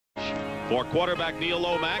For quarterback Neil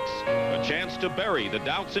Lomax, a chance to bury the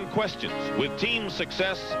doubts and questions with team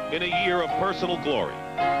success in a year of personal glory.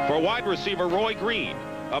 For wide receiver Roy Green,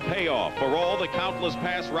 a payoff for all the countless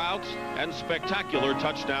pass routes and spectacular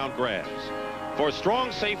touchdown grabs. For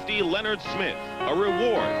strong safety Leonard Smith, a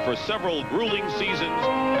reward for several grueling seasons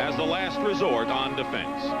as the last resort on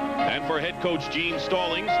defense. And for head coach Gene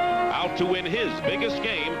Stallings, out to win his biggest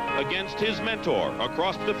game against his mentor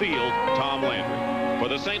across the field, Tom Landry. For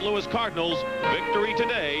the St. Louis Cardinals, victory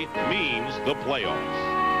today means the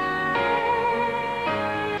playoffs.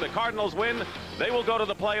 If the Cardinals win, they will go to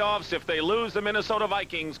the playoffs. If they lose, the Minnesota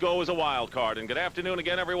Vikings go as a wild card. And good afternoon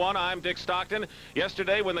again, everyone. I'm Dick Stockton.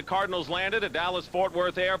 Yesterday, when the Cardinals landed at Dallas-Fort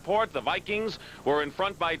Worth Airport, the Vikings were in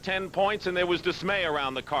front by 10 points, and there was dismay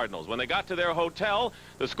around the Cardinals. When they got to their hotel,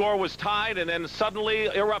 the score was tied, and then suddenly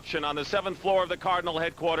eruption on the 7th floor of the Cardinal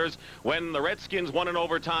headquarters when the Redskins won in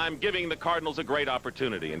overtime, giving the Cardinals a great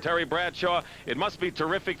opportunity. And Terry Bradshaw, it must be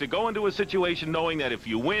terrific to go into a situation knowing that if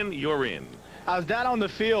you win, you're in. I was down on the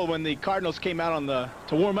field when the Cardinals came out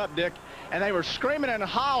to warm up, Dick, and they were screaming and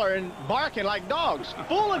hollering, barking like dogs,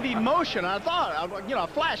 full of emotion. I thought, I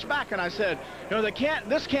flashed back and I said,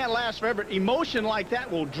 this can't last forever. Emotion like that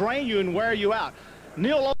will drain you and wear you out.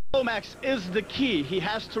 Neil Lomax is the key. He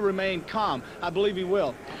has to remain calm. I believe he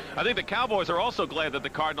will. I think the Cowboys are also glad that the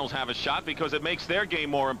Cardinals have a shot because it makes their game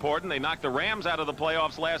more important. They knocked the Rams out of the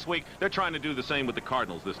playoffs last week. They're trying to do the same with the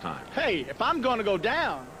Cardinals this time. Hey, if I'm going to go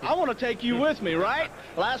down, I want to take you with me, right?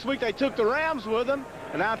 Last week they took the Rams with them.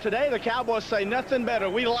 And now today the Cowboys say nothing better.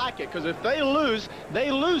 We like it because if they lose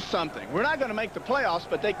something. We're not going to make the playoffs,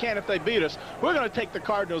 but they can if they beat us. We're going to take the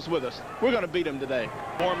Cardinals with us. We're going to beat them today.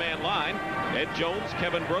 Four-man line, Ed Jones,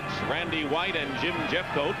 Kevin Brooks, Randy White, and Jim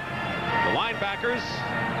Jeffcoat. The linebackers,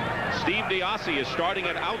 Steve DiAsi is starting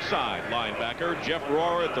at outside linebacker. Jeff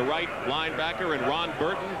Rohrer at the right linebacker, and Ron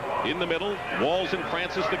Burton in the middle. Walls and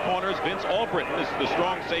Francis the corners. Vince Albritton is the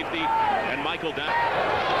strong safety, and Michael Down.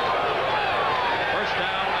 First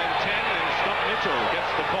down and 10, and Stump Mitchell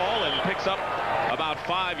gets the call and picks up about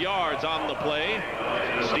 5 yards on the play.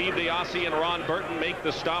 Steve DiAsi and Ron Burton make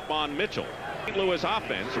the stop on Mitchell. St. Louis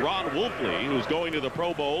offense, Ron Wolfley, who's going to the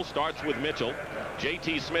Pro Bowl, starts with Mitchell.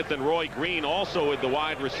 J.T. Smith and Roy Green also with the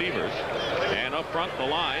wide receivers. And up front, the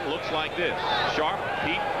line looks like this. Sharp,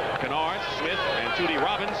 Pete, Kennard, Smith, and Tootie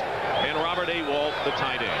Robbins, and Robert A. Walt, the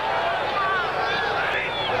tight end.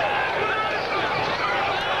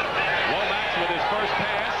 Lomax with his first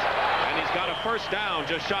pass, and he's got a first down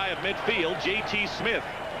just shy of midfield. J.T. Smith,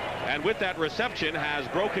 and with that reception, has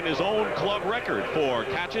broken his own club record for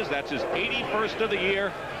catches. That's his 81st of the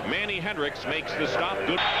year. Manny Hendricks makes the stop.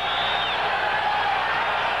 Good.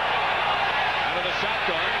 Out of the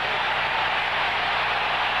shotgun.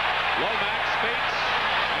 Lomax fakes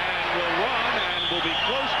and will run and will be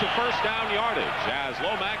close to first down yardage as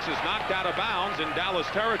Lomax is knocked out of bounds in Dallas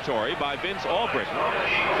territory by Vince Albritton.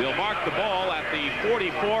 He'll mark the ball at the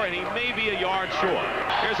 44, and he may be a yard short.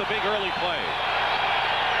 Here's a big early play.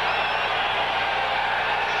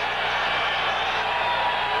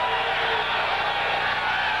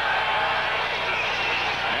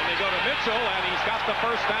 And he's got the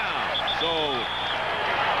first down. So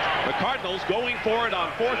the Cardinals going for it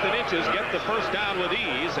on 4th and inches get the first down with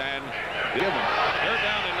ease, and third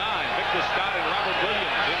down and 9. Victor Scott and Robert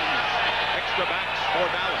Williams in extra backs for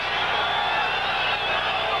Dallas.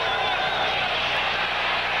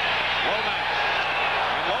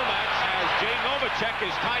 Lomax has Jay Novacek,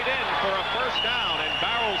 his tight end, for a first down and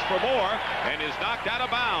barrels for more, and is knocked out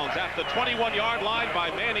of bounds at the 21-yard line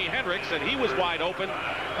by Manny Hendricks, and he was wide open.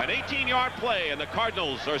 An 18-yard play, and the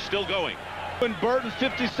Cardinals are still going. And Burton,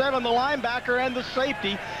 57, the linebacker, and the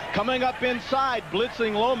safety coming up inside,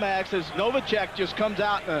 blitzing Lomax as Novacek just comes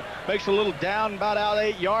out and makes a little down, about out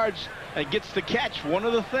 8 yards, and gets the catch. One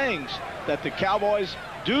of the things that the Cowboys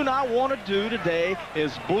do not want to do today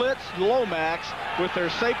is blitz Lomax with their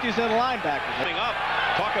safeties and linebackers. Coming up,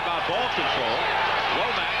 talk about ball control.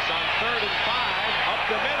 Lomax on 3rd and 5, up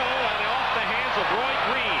the middle, and off the hands of Roy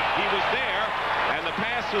Green. He was there, and the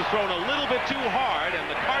pass was thrown a little bit too hard, and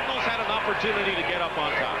the Cardinals had an opportunity to get up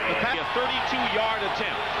on top. A 32-yard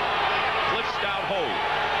attempt. Cliff Stout hold.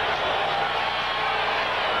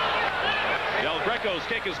 Del Greco's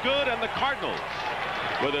kick is good, and the Cardinals,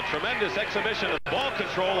 with a tremendous exhibition of ball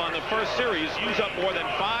control on the first series, use up more than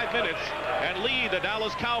 5 minutes and lead the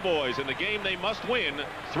Dallas Cowboys in the game they must win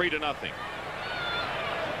 3-0.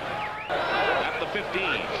 At the 15,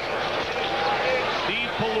 Steve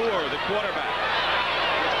Pallure, the quarterback.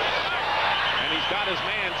 And he's got his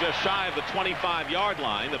man just shy of the 25-yard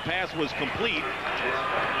line. The pass was complete.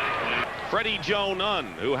 Freddie Joe Nunn,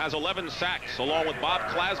 who has 11 sacks, along with Bob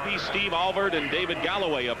Clasby, Steve Alvord, and David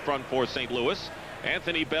Galloway up front for St. Louis.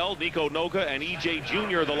 Anthony Bell, Nico Noga, and E.J.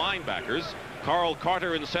 Jr. the linebackers. Carl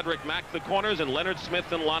Carter and Cedric Mack the corners, and Leonard Smith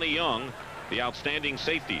and Lonnie Young the outstanding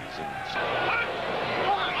safeties. Herschel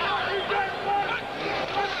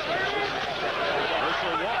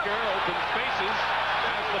Walker open spaces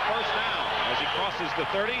has the first down as he crosses the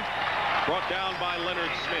 30. Brought down by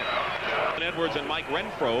Leonard Smith. Edwards and Mike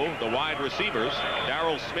Renfro, the wide receivers.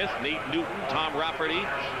 Darrell Smith, Nate Newton, Tom Rafferty,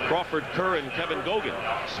 Crawford Kerr, and Kevin Gogan.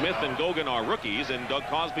 Smith and Gogan are rookies, and Doug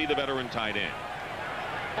Cosby, the veteran tight end.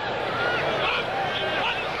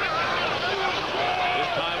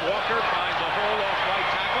 This time Walker finds a hole off right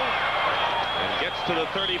tackle and gets to the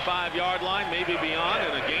 35-yard line, maybe beyond,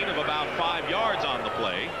 and a gain of about 5 yards on the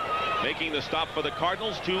play. Making the stop for the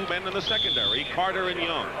Cardinals, 2 men in the secondary, Carter and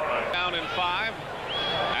Young. Down in 5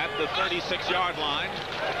 at the 36-yard line.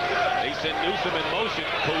 They send Newsom in motion.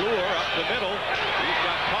 Pallure up the middle. He's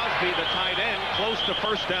got Cosby, the tight end, close to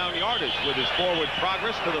first down yardage with his forward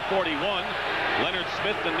progress to the 41. Leonard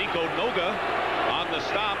Smith and Nico Noga on the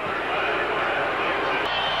stop.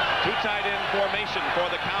 2 tight end formation for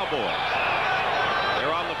the Cowboys. They're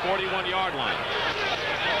on the 41-yard line.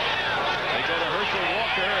 They go to Herschel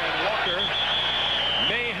Walker, and Walker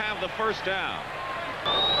may have the first down.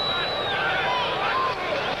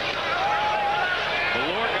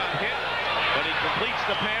 Pallure got hit, but he completes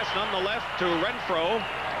the pass nonetheless to Renfro.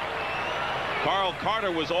 Carl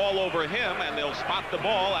Carter was all over him, and they'll spot the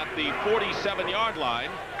ball at the 47-yard line.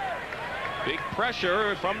 Big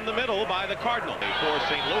pressure from the middle by the Cardinals. For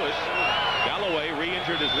St. Louis, Galloway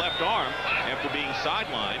re-injured his left arm after being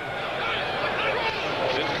sidelined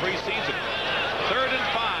since preseason. 3rd and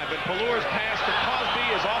 5, and Pallure's pass to Cosby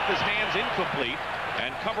is off his hands, incomplete.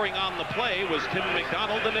 And covering on the play was Tim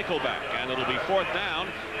McDonald, the nickelback. And it'll be 4th down.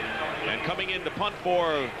 And coming in to punt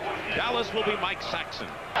for Dallas will be Mike Saxon.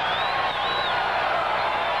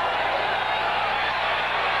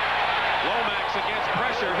 Lomax against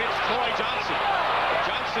pressure hits Troy Johnson.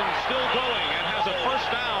 Johnson still going and has a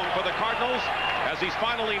first down for the Cardinals as he's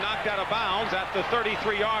finally knocked out of bounds at the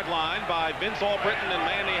 33-yard line by Vince Albritton and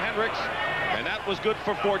Manny Hendricks. And that was good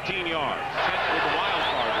for 14 yards. 10 with the wild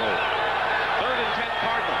card roll. 3rd and 10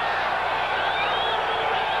 Cardinals.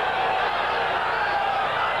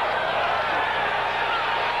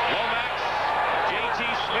 Lomax, J.T.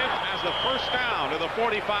 Smith has the first down to the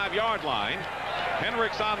 45-yard line.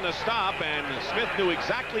 Hendricks on the stop, and Smith knew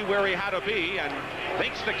exactly where he had to be and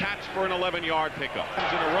makes the catch for an 11-yard pickup.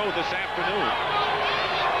 In a row this afternoon.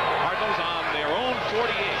 Cardinals on their own 48.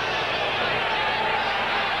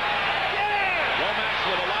 Lomax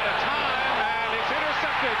with a lot of time, and it's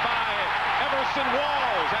intercepted by Everson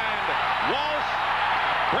Walls, and Walls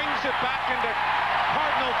brings it back into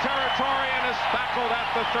Cardinal territory and is tackled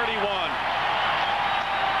at the 31.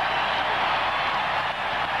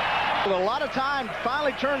 With a lot of time,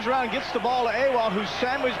 finally turns around and gets the ball to Awal, who's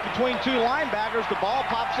sandwiched between 2 linebackers. The ball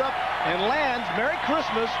pops up and lands. Merry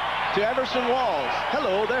Christmas to Everson Walls.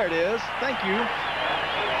 Hello, there it is. Thank you.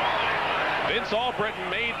 Vince Albritton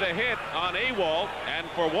made the hit on Awal, and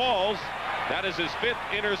for Walls, that is his 5th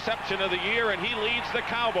interception of the year, and he leads the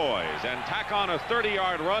Cowboys and tack on a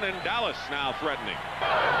 30-yard run, and Dallas now threatening.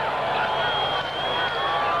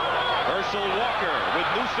 Herschel Walker with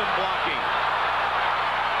Newsom blocking.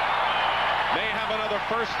 May have another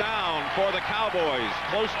first down for the Cowboys.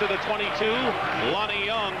 Close to the 22. Lonnie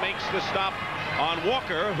Young makes the stop on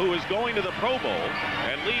Walker, who is going to the Pro Bowl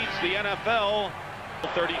and leads the NFL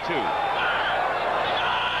 32.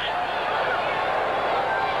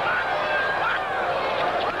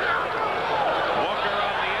 Walker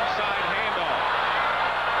on the inside handoff.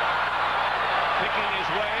 Picking his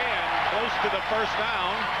way and close to the first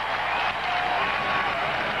down.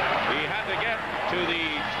 He had to get to the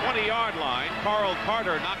 20-yard line. Carl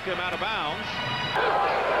Carter knocked him out of bounds.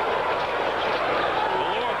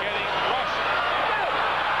 Pallure getting crushed.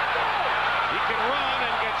 He can run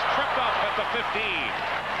and gets tripped up at the 15.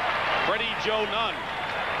 Freddie Joe Nunn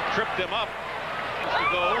tripped him up to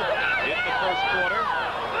go in the first quarter.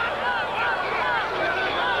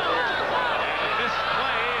 And this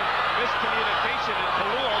play, miscommunication, and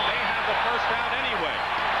Pallure may have the first down anyway.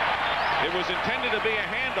 It was intended to be a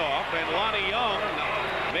handoff, and Lonnie Young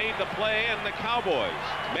made the play, and the Cowboys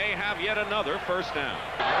may have yet another first down.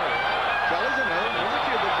 Fellas in there. There's a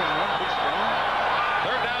kid that can run big strong.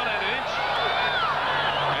 3rd down and an inch.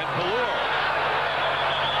 And Pallure.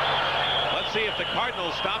 Let's see if the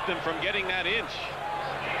Cardinals stopped him from getting that inch.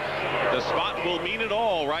 The spot will mean it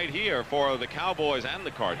all right here for the Cowboys and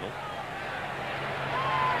the Cardinals.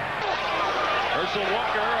 Herschel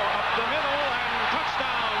Walker up the middle.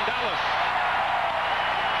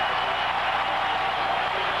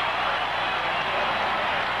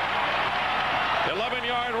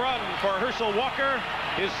 11-yard run for Herschel Walker,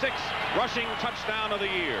 his 6th rushing touchdown of the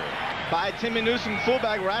year. By Timmy Newsom,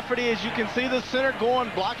 fullback. Rafferty, as you can see, the center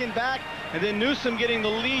going, blocking back, and then Newsom getting the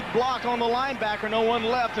lead block on the linebacker, no one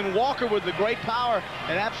left, and Walker with the great power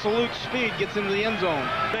and absolute speed gets into the end zone.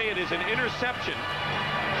 It is an interception,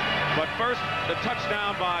 but first the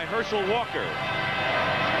touchdown by Herschel Walker.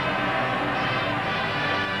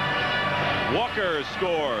 Walker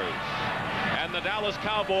scores, and the Dallas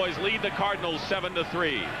Cowboys lead the Cardinals 7-3.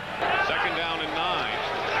 2nd down and 9.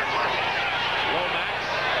 Lomax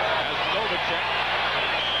has Novacek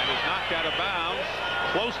and is knocked out of bounds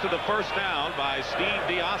close to the first down by Steve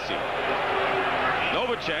Diassi.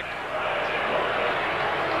 Novacek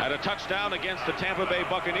had a touchdown against the Tampa Bay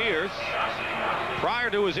Buccaneers. Prior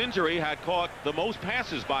to his injury, had caught the most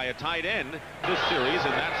passes by a tight end this series,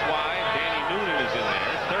 and that's why Danny Noonan is in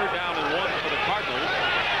there. 3rd down and 1 for the Cardinals,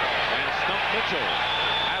 and Stump Mitchell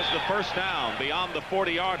has the first down beyond the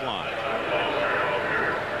 40-yard line.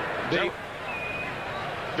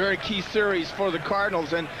 Very key series for the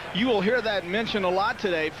Cardinals, and you will hear that mentioned a lot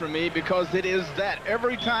today from me, because it is that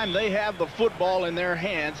every time they have the football in their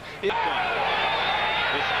hands. The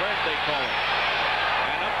spread, they call it.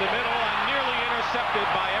 And up the middle, and nearly intercepted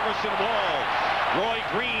by Everson Walls. Roy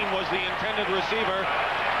Green was the intended receiver,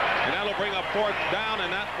 and that'll bring up 4th down,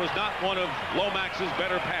 and that was not one of Lomax's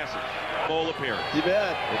better passes. Bowl appearance. You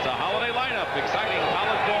bet. It's a holiday lineup. Exciting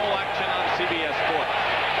college bowl action on CBS Sports.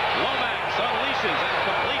 Lomax unleashes and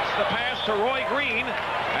completes the pass to Roy Green,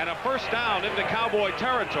 and a first down into Cowboy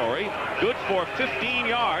territory, good for 15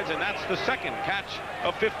 yards, and that's the 2nd catch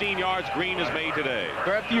of 15 yards Green has made today.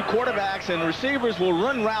 Very few quarterbacks and receivers will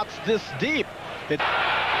run routes this deep. Flag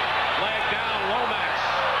down, Lomax.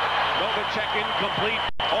 Novacek incomplete.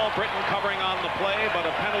 Paul Britton covering on the play, but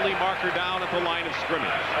a penalty marker down at the line of scrimmage.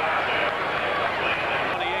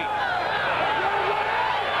 28.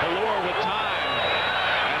 Pelor with time,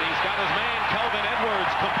 and he's got his man Kelvin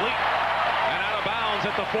Edwards complete and out of bounds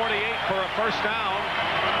at the 48 for a first down.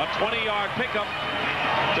 A 20-yard pickup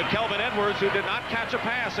to Kelvin Edwards, who did not catch a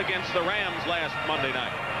pass against the Rams last Monday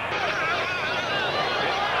night.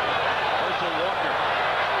 Herschel Walker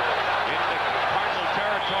into Cardinal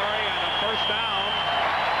territory, and a first down.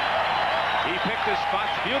 He picked his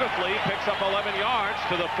spots beautifully, picks up 11 yards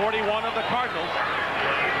to the 41 of the Cardinals.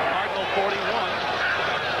 Cardinal 41.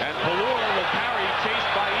 And Pelor will carry,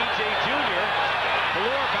 chased by E.J. Jr.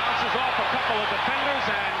 Pelor bounces off a couple of defenders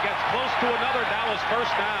and gets close to another Dallas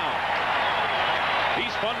first down.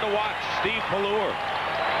 He's fun to watch, Steve Pelor.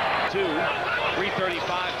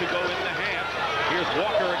 3:35 to go in the half. Here's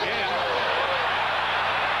Walker again.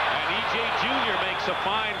 And E.J. Jr. makes a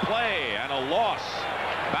fine play, and a loss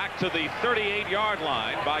back to the 38-yard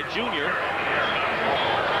line by Jr.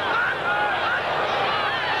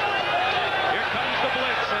 Here comes the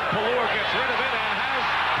blitz, and Pelor gets rid of it and has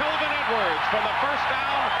Kelvin Edwards for the first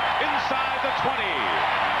down inside the 20.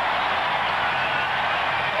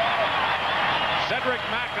 Cedric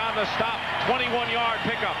Mack on the stop, 21-yard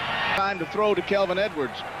pickup. Time to throw to Kelvin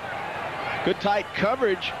Edwards. Good tight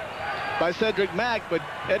coverage by Cedric Mack, but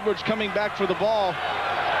Edwards coming back for the ball.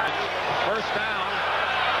 First down,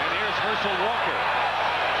 and here's Herschel Walker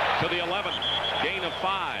to the 11. Gain of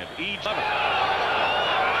 5, each 11.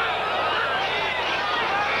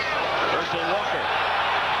 Herschel Walker,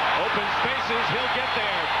 open spaces, he'll get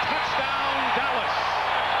there. Touchdown, Dallas.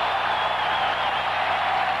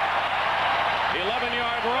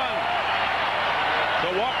 11-yard run. So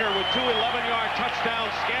Walker with 2 11-yard touchdown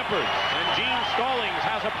scampers, and Gene Stallings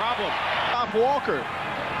has a problem. Off Walker.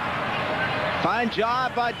 Fine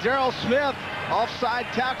job by Darrell Smith. Offside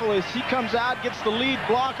tackle as he comes out, gets the lead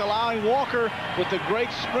block, allowing Walker with the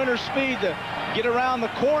great sprinter speed to get around the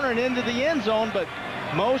corner and into the end zone. But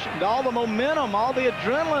all the momentum, all the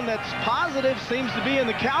adrenaline that's positive seems to be in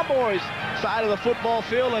the Cowboys side of the football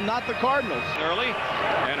field and not the Cardinals. Early,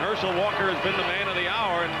 and Herschel Walker has been the man of the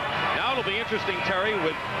hour, and now it'll be interesting, Terry,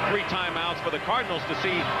 with 3 timeouts for the Cardinals to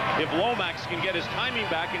see if Lomax can get his timing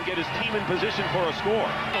back and get his team in position for a score.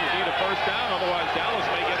 They'll need a first down, otherwise Dallas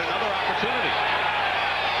may get another opportunity.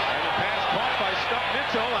 And the pass caught by Stump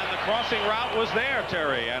Mitchell, and the crossing route was there,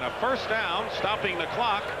 Terry, and a first down, stopping the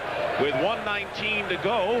clock with 1:19 to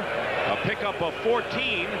go. A pickup of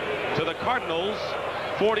 14 to the Cardinals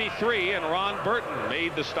 43, and Ron Burton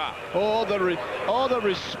made the stop. All the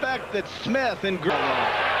respect that Smith and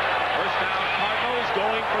First down, Cardinals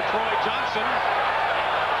going for Troy Johnson.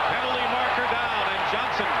 Penalty marker down, and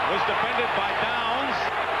Johnson was defended by Downs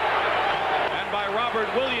and by Robert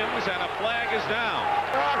Williams, and a flag is down.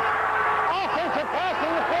 Offensive pass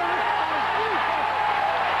interference.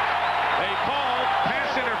 They called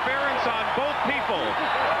pass interference on both people.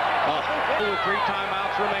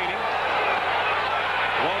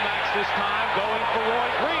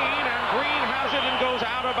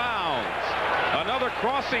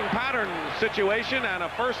 crossing pattern situation and a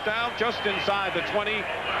first down just inside the 20.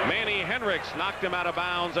 Manny Henricks knocked him out of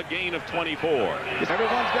bounds, a gain of 24.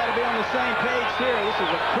 Everyone's got to be on the same page here. This is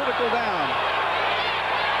a critical down.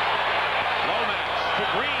 Lomax to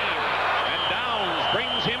Green, and Downs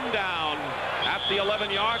brings him down at the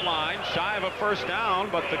 11-yard line, shy of a first down,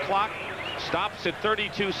 but the clock stops at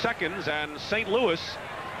 32 seconds, and St. Louis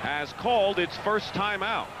has called its first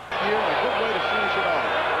timeout. Here, a good way to finish it off.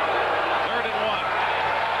 3rd and 1.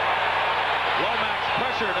 Lomax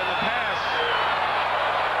pressured, and the pass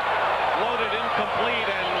loaded incomplete,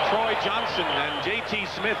 and Troy Johnson and J.T.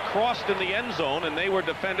 Smith crossed in the end zone, and they were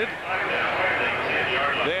defended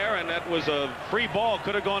there, and that was a free ball.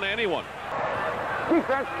 Could have gone to anyone.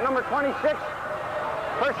 Defense, number 26.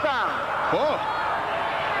 First down. Whoa.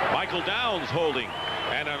 Michael Downs holding,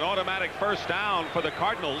 and an automatic first down for the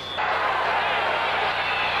Cardinals.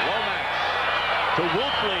 Lomax to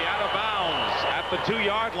Wolfley, out of bounds at the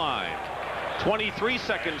 2-yard line. 23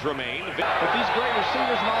 seconds remain. With these great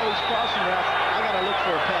receivers and all these crossing routes, I got to look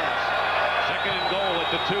for a pass. 2nd and goal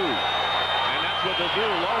at the 2. And that's what they'll do.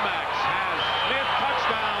 Lomax has Smith,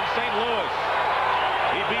 touchdown, St. Louis.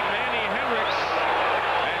 He beat Manny Henricks,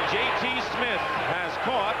 and J.T. Smith has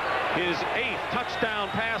caught his 8th touchdown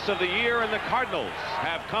pass of the year, and the Cardinals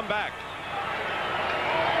have come back.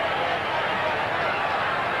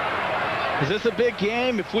 Is this a big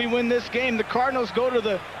game? If we win this game, the Cardinals go to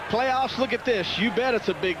the playoffs. Look at this. You bet it's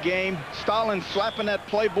a big game. Stalin slapping that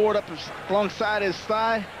playboard up alongside his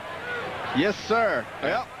thigh. Yes, sir.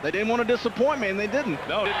 Well, they didn't want to disappoint me, and they didn't.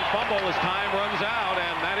 No, didn't fumble as time runs out,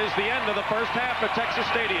 and that is the end of the first half at Texas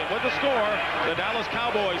Stadium. With the score, the Dallas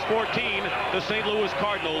Cowboys 14, the St. Louis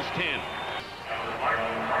Cardinals 10.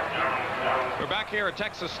 We're back here at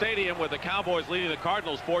Texas Stadium with the Cowboys leading the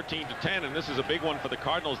Cardinals 14-10, and this is a big one for the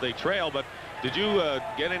Cardinals. They trail, but did you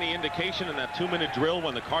get any indication in that 2-minute drill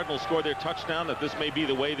when the Cardinals scored their touchdown that this may be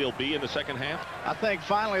the way they'll be in the second half? I think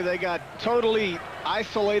finally they got totally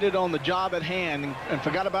isolated on the job at hand and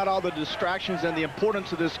forgot about all the distractions and the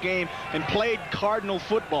importance of this game and played Cardinal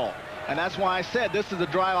football. And that's why I said this is a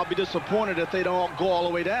drive I'll be disappointed if they don't go all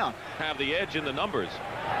the way down. Have the edge in the numbers.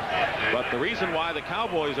 But the reason why the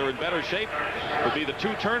Cowboys are in better shape would be the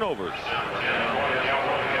 2 turnovers.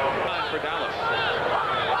 For Dallas.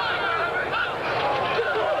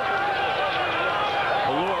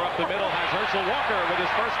 Allure up the middle has Herschel Walker with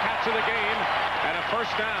his first catch of the game, and a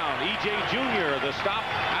first down. E.J. Jr. the stop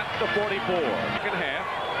at the 44. Second half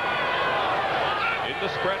in the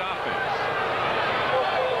spread offense.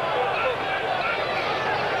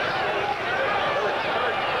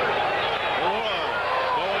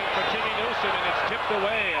 And it's tipped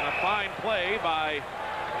away, and a fine play by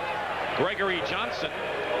Gregory Johnson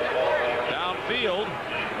downfield.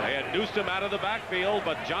 They had Newsom out of the backfield,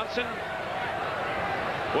 but Johnson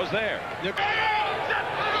was there. Fake,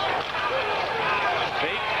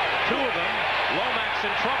 2 of them. Lomax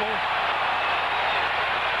in trouble,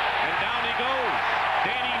 and down he goes.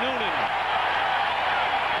 Danny Noonan,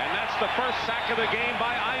 and that's the first sack of the game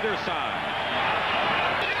by either side.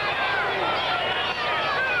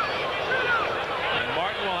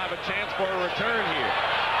 Chance for a return here,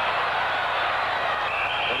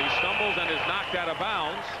 but he stumbles and is knocked out of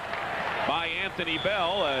bounds by Anthony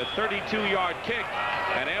Bell. A 32-yard kick,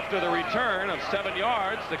 and after the return of 7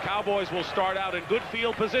 yards, the Cowboys will start out in good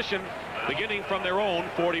field position beginning from their own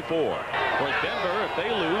 44. Of course, Denver, if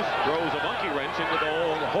they lose, throws a monkey wrench into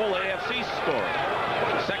the whole AFC story.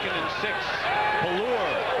 2nd and 6.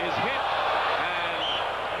 Allure is hit.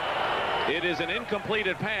 It is an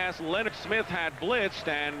incompleted pass. Leonard Smith had blitzed,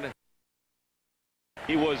 and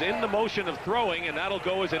he was in the motion of throwing, and that'll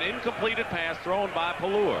go as an incompleted pass thrown by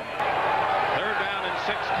Allure. 3rd down and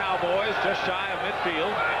 6 Cowboys, just shy of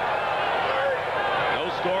midfield. No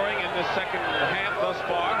scoring in this second half thus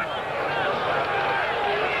far.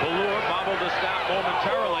 Allure bobbled the snap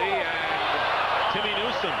momentarily, and Timmy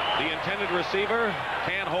Newsom, the intended receiver,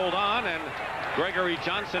 can't hold on, and Gregory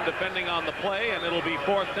Johnson defending on the play, and it'll be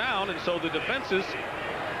 4th down, and so the defenses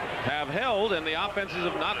have held, and the offenses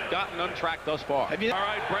have not gotten untracked thus far. All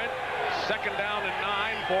right, Brent, 2nd down and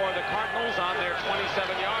 9 for the Cardinals on their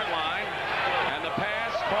 27-yard line, and the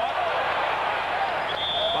pass caught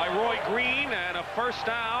by Roy Green, and a first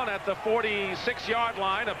down at the 46-yard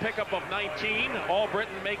line, a pickup of 19.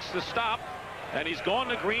 Albritton makes the stop. And he's gone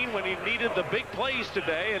to Green when he needed the big plays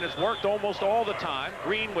today, and it's worked almost all the time.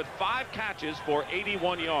 Green with 5 catches for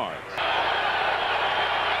 81 yards.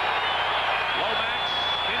 Lomax,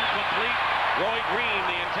 incomplete. Roy Green,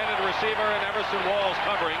 the intended receiver, and Everson Walls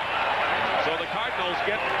covering. So the Cardinals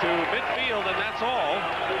get to midfield, and that's all.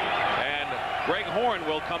 And Greg Horn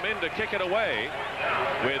will come in to kick it away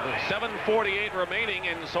with 7:48 remaining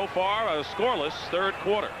in so far a scoreless third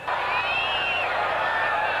quarter.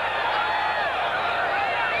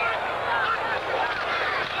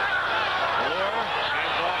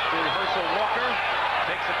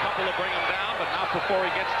 A couple to bring him down, but not before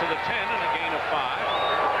he gets to the 10 and a gain of 5.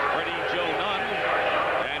 Freddie Joe Nunn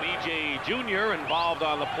and E.J. Jr. involved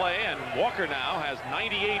on the play, and Walker now has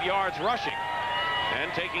 98 yards rushing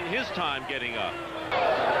and taking his time getting up.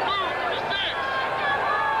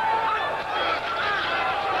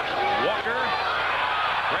 Walker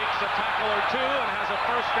breaks a tackle or two and has a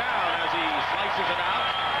first down as he slices it out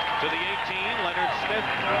to the 18. Leonard Smith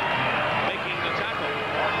making the tackle.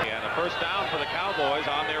 And a first down for the Cowboys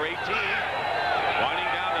on their 18.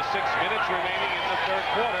 Winding down to 6 minutes remaining in the third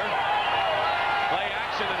quarter. Play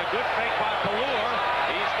action and a good fake by Pelluer.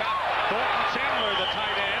 He's got Thornton Chandler, the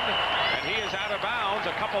tight end, and he is out of bounds,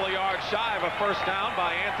 a couple of yards shy of a first down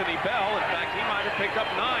by Anthony Bell. In fact, he might have picked up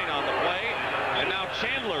 9 on the play, and now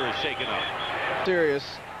Chandler is shaken up. Serious.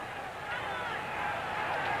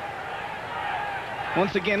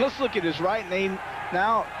 Once again, let's look at his right knee.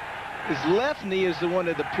 Now, his left knee is the one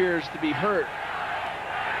that appears to be hurt.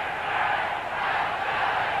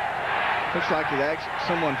 Looks like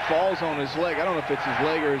someone falls on his leg. I don't know if it's his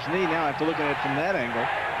leg or his knee now after looking at it from that angle.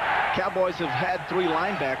 Cowboys have had 3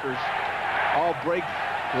 linebackers all break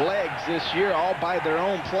legs this year, all by their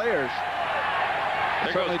own players.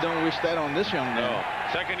 Certainly don't wish that on this young man. No.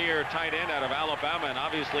 Second-year tight end out of Alabama, and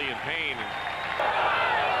obviously in pain.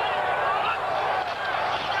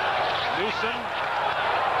 Newsom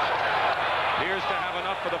appears to have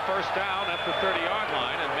enough for the first down at the 30-yard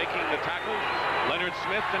line, and making the tackle, Leonard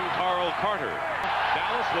Smith and Carl Carter.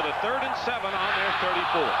 Dallas with a 3rd and 7 on their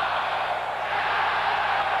 34.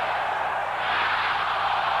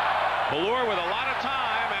 Pelluer with a lot of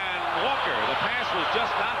time, and Walker, the pass was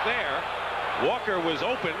just not there. Walker was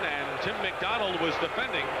open, and Tim McDonald was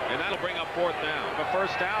defending, and that'll bring up 4th down. A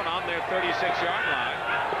first down on their 36-yard line.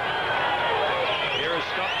 Here's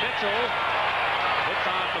Stump Mitchell. Hits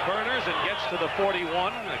on the burners and gets to the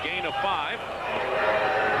 41, a gain of 5.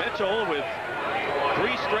 Mitchell with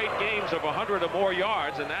 3 straight games of 100 or more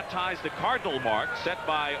yards, and that ties the Cardinal mark set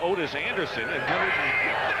by Otis Anderson at $160,000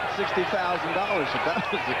 if that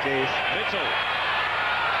was the case. Mitchell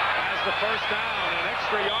has the first down and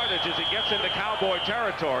extra yardage as he gets into Cowboy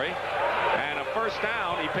territory, and a first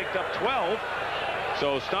down. He picked up 12.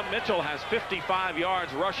 So Stump Mitchell has 55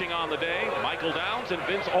 yards rushing on the day. Michael Downs and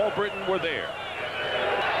Vince Albritton were there.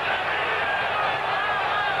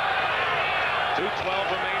 2:12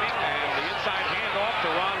 remaining, and the inside handoff to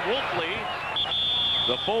Ron Wolfley,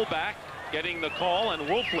 the fullback, getting the call, and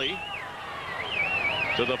Wolfley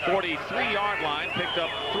to the 43-yard line, picked up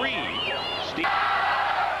 3.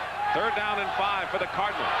 3rd down and 5 for the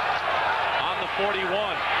Cardinals. On the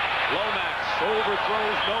 41, Lomax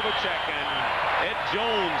overthrows Novacek, and Ed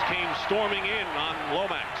Jones came storming in on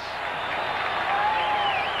Lomax.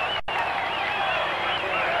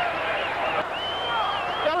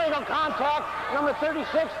 Illegal contact, number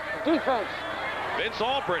 36, defense. Vince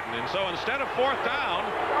Albritton, and so instead of 4th down,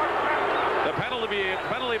 the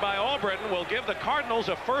penalty by Albritton will give the Cardinals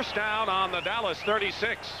a first down on the Dallas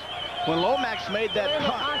 36. When Lomax made that Illegal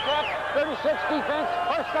punt, contact, 36, defense,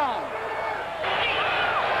 first down.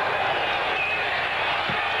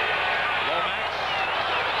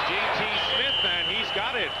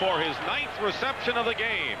 Got it for his 9th reception of the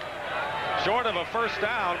game. Short of a first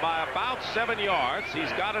down by about 7 yards.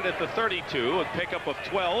 He's got it at the 32, a pickup of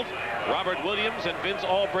 12. Robert Williams and Vince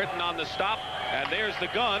Albritton on the stop. And there's the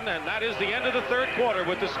gun, and that is the end of the third quarter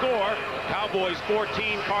with the score. Cowboys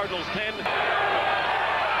 14, Cardinals 10.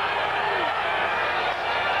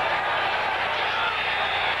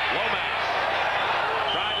 Lomax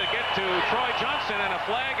trying to get to Troy Johnson, and a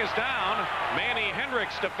flag is down. Manny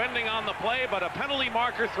Hendricks defending on the play, but a penalty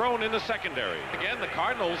marker thrown in the secondary. Again, the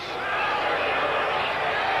Cardinals,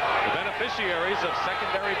 the beneficiaries of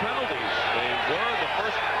secondary penalties. They were the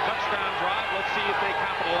first touchdown drive. Let's see if they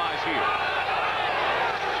capitalize here.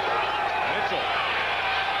 Mitchell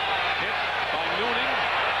hit by Noonan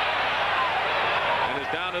and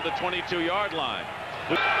is down to the 22-yard line.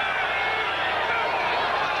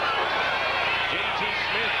 J.T.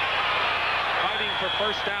 Smith fighting for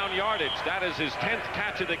first down yardage. That is his 10th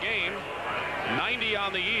catch of the game. 90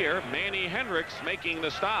 on the year. Manny Hendricks making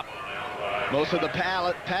the stop. Most of the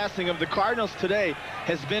passing of the Cardinals today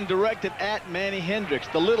has been directed at Manny Hendricks.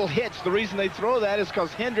 The little hitch, the reason they throw that is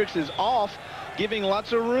because Hendricks is off, giving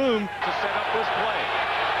lots of room to set up this play.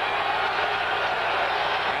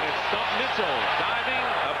 And it's Stump Mitchell diving,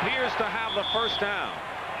 appears to have the first down.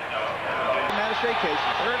 shake cases.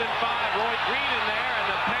 3rd and 5, Roy Green in there, and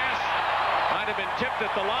the pass might have been tipped at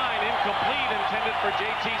the line, incomplete, intended for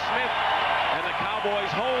J.T. Smith, and the Cowboys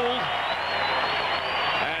hold.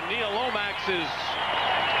 And Neil Lomax is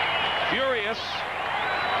furious.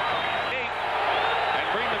 And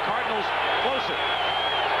bring the Cardinals closer.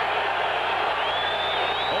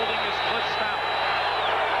 Holding his Cliff Stout.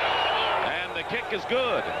 And the kick is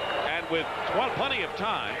good. And with plenty of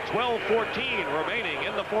time, 12:14 remaining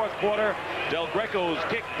in the 4th quarter, Del Greco's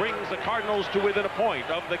kick brings the Cardinals to within a point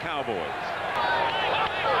of the Cowboys.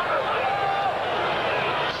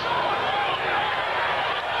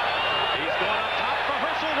 He's going up top for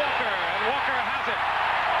Herschel Walker, and Walker has it.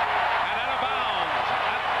 And out of bounds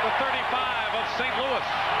at the 35 of St. Louis.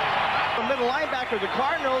 The middle linebacker, the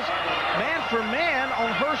Cardinals, man for man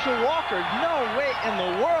on Herschel Walker. No way in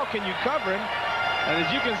the world can you cover him. And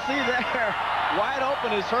as you can see there, wide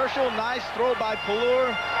open is Herschel. Nice throw by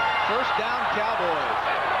Pallur. First down, Cowboys.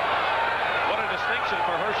 What a distinction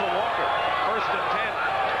for Herschel Walker. 1st and 10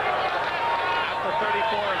 at the 34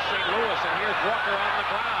 of St. Louis. And here's Walker on the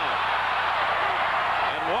ground.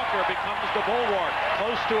 And Walker becomes the bulwark.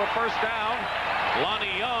 Close to a first down.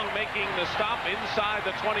 Lonnie Young making the stop inside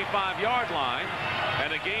the 25-yard line.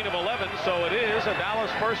 And a gain of 11, so it is a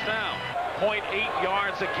Dallas first down. 0.8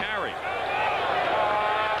 yards a carry.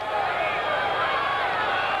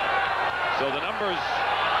 So the numbers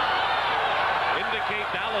indicate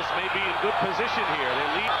Dallas may be in good position here. They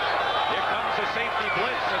lead. Here comes the safety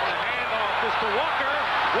blitz, and the handoff is to Walker.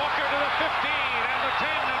 Walker to the 15 and the 10,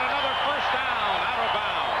 and another first down out of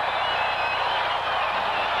bounds.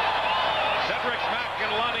 Cedric Mack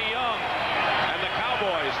and Lonnie Young, and the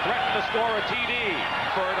Cowboys threaten to score a TD.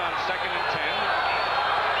 Third on 2nd and 10.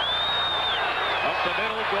 Up the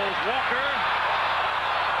middle goes Walker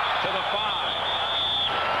to the 5.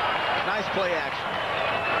 Nice play action.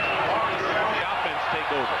 The offense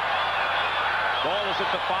take over. Ball is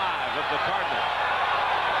at the 5 of the Cardinals.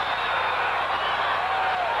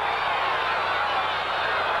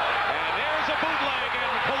 And there's a bootleg,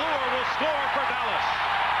 and Pallur will score for Dallas.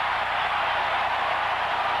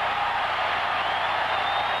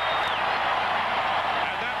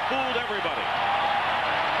 And that fooled everybody.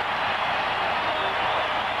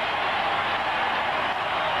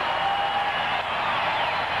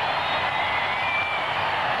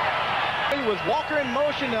 With Walker in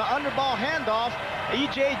motion, an underball handoff.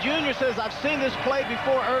 E.J. Jr. says, I've seen this play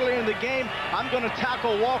before earlier in the game. I'm going to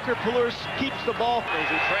tackle Walker. Pallur keeps the ball. Those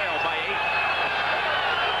who trail by 8.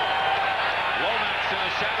 Lomax in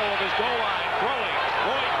the shadow of his goal line, throwing.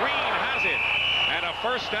 Roy Green has it. And a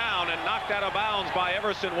first down, and knocked out of bounds by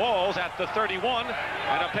Everson Walls at the 31,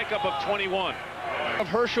 and a pickup of 21. Of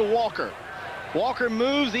Herschel Walker. Walker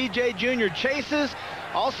moves, E.J. Jr. chases.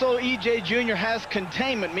 Also, E.J. Jr. has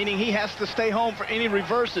containment, meaning he has to stay home for any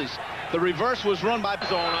reverses. The reverse was run by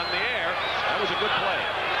zone on the air. That was a good play.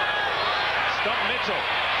 Stump Mitchell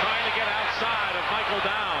trying to get outside of Michael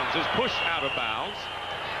Downs is pushed out of bounds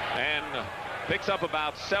and picks up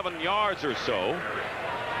about 7 yards or so.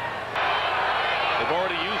 They've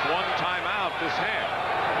already used one timeout this half.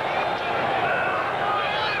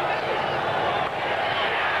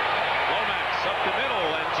 Up the middle,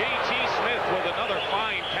 and J.T. Smith with another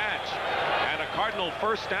fine catch, and a Cardinal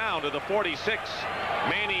first down to the 46.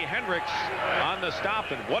 Manny Hendricks on the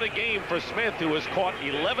stop, and what a game for Smith, who has caught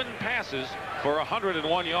 11 passes for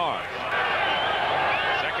 101 yards.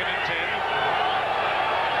 2nd and 10.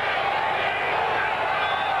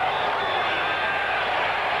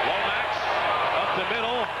 Lomax up the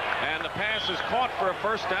middle, and the pass is caught for a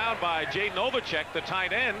first down by Jay Novacek, the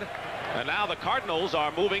tight end. And now the Cardinals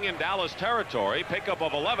are moving in Dallas territory. Pickup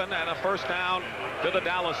of 11 and a first down to the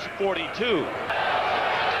Dallas 42. Lomax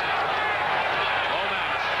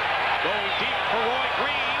going deep for Roy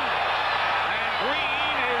Green. And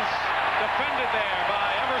Green is defended there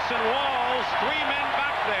by Everson Walls. 3 men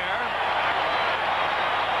back there.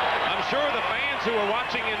 I'm sure the fans who are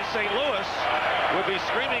watching in St. Louis would be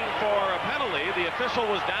screaming for a penalty. The official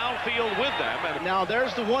was downfield with them. And now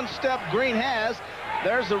there's the one step Green has.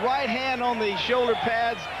 There's the right hand on the shoulder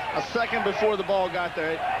pads a second before the ball got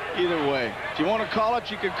there. Either way, if you want to call it,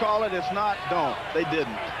 you can call it. If not, don't. They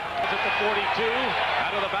didn't. At the 42,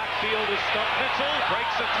 out of the backfield is Stump Mitchell,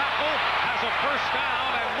 breaks a tackle, has a first down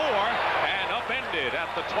and more, and upended at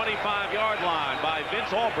the 25-yard line by Vince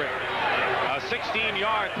Albrecht. A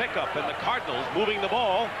 16-yard pickup, and the Cardinals moving the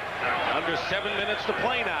ball. Under 7 minutes to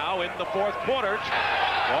play now in the 4th quarter.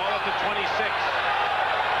 Ball at the 26.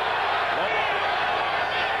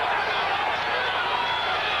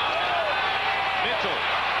 Mitchell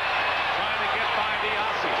trying to get by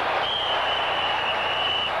DiAsi,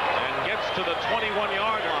 and gets to the 20.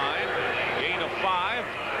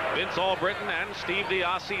 Lance Albritton and Steve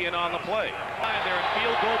DiAsi in on the play. And they're in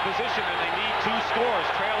field goal position, and they need 2 scores,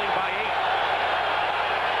 trailing by 8.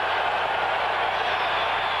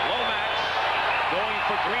 Lomax going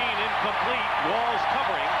for Green, incomplete. Walls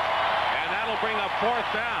covering, and that'll bring up 4th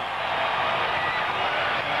down.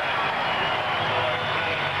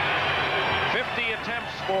 50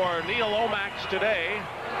 attempts for Neil Lomax today.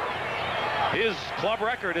 His club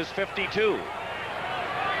record is 52.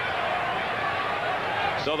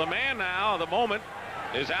 So the man now, the moment,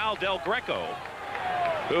 is Al Del Greco,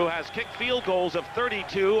 who has kicked field goals of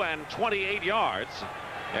 32 and 28 yards.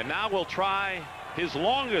 And now we'll try his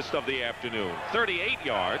longest of the afternoon, 38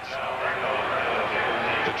 yards,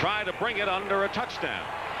 to try to bring it under a touchdown.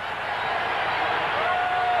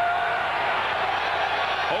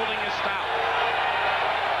 Holding his stout.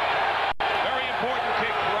 Very important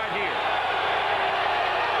kick right here.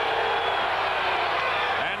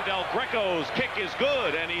 And Del Greco's kick is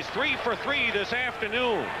good, and he's 3 for 3 this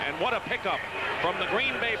afternoon. And what a pickup from the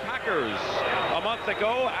Green Bay Packers a month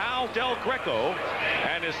ago. Al Del Greco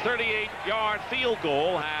and his 38-yard field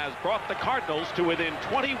goal has brought the Cardinals to within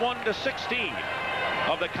 21-16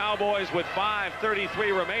 of the Cowboys with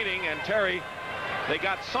 5:33 remaining. And Terry, they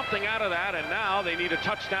got something out of that, and now they need a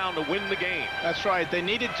touchdown to win the game. That's right. They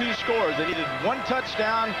needed 2 scores. They needed 1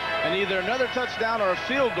 touchdown and either another touchdown or a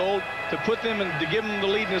field goal to put them in, to give them the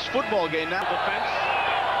lead in this football game. Now defense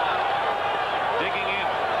digging in.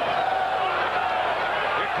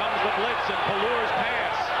 Here comes the blitz, and Pallur's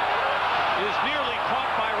pass is nearly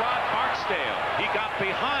caught by Rod Barksdale. He got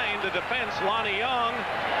behind the defense, Lonnie Young,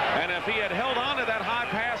 and if he had held on to that high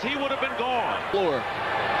pass, he would have been gone.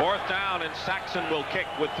 4th down, and Saxon will kick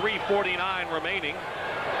with 3:49 remaining.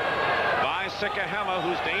 By Sikahema,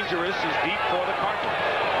 who's dangerous, is deep for the Cardinals.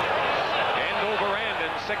 End over end,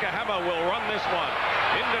 and Sikahema will run this one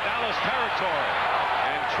into Dallas territory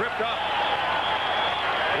and tripped up.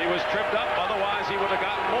 He was tripped up, otherwise he would have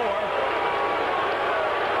gotten more.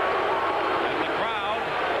 And the crowd,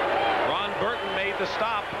 Ron Burton made the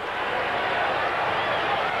stop.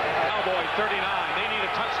 Cowboy 39, they need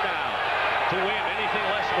a touchdown to win. Anything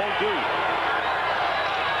less won't do.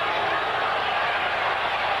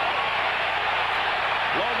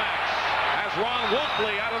 Lomax has Ron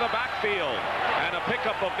Wolfley out of the backfield, and a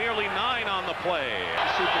pickup of nearly 9 on the play.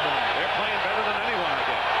 They're playing better than anyone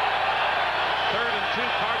again. 3rd and 2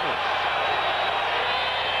 Cardinals.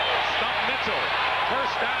 Stump Mitchell,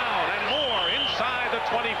 1st down and more inside the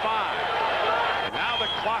 25. And now the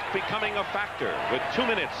clock becoming a factor with 2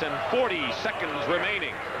 minutes and 40 seconds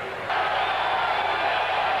remaining.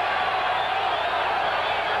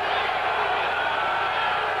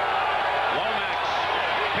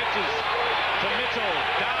 To Mitchell,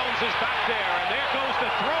 Downs is back there, and there goes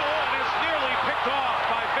the throw, and it's nearly picked off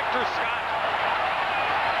by Victor Scott.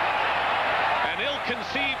 An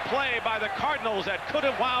ill-conceived play by the Cardinals that could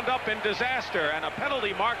have wound up in disaster, and a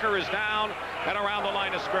penalty marker is down and around the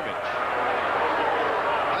line of scrimmage.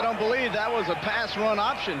 I don't believe that was a pass-run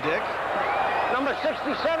option, Dick. Number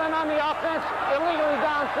 67 on the offense, illegally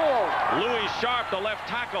downfield. Louis Sharp, the left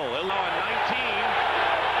tackle, allowing 19.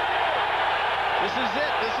 This is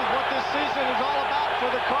it. This is what this season is all about for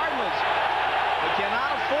the Cardinals. They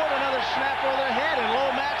cannot afford another snap over their head, and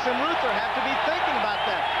Lomax and Ruther have to be thinking about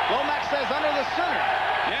that. Lomax says under the center.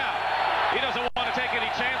 Yeah, he doesn't want to take any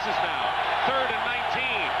chances now. 3rd and 19.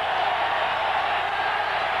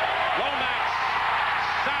 Lomax,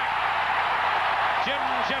 sack. Jim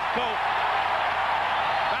Jeffco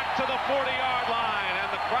back to the 40-yard line, and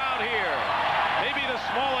the crowd here, maybe the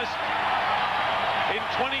smallest in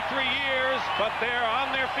 23 years, but they're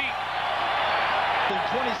on their feet.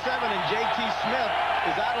 27, and J.T. Smith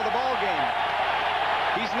is out of the ball game.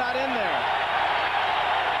 He's not in there.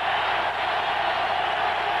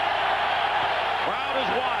 Crowd is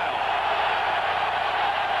wild.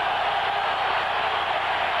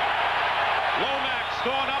 Lomax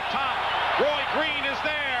going up top. Roy Green is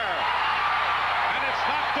there, and it's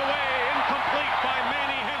knocked away, incomplete by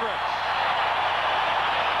Manny Hendricks.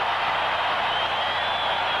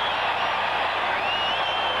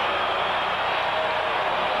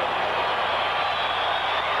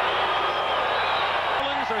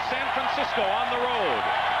 Or San Francisco on the road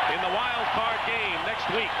in the wild card game next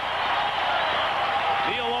week.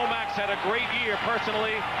 Neil Lomax had a great year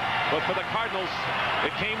personally, but for the Cardinals,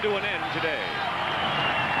 it came to an end today.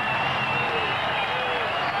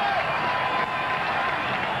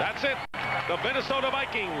 That's it. The Minnesota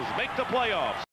Vikings make the playoffs.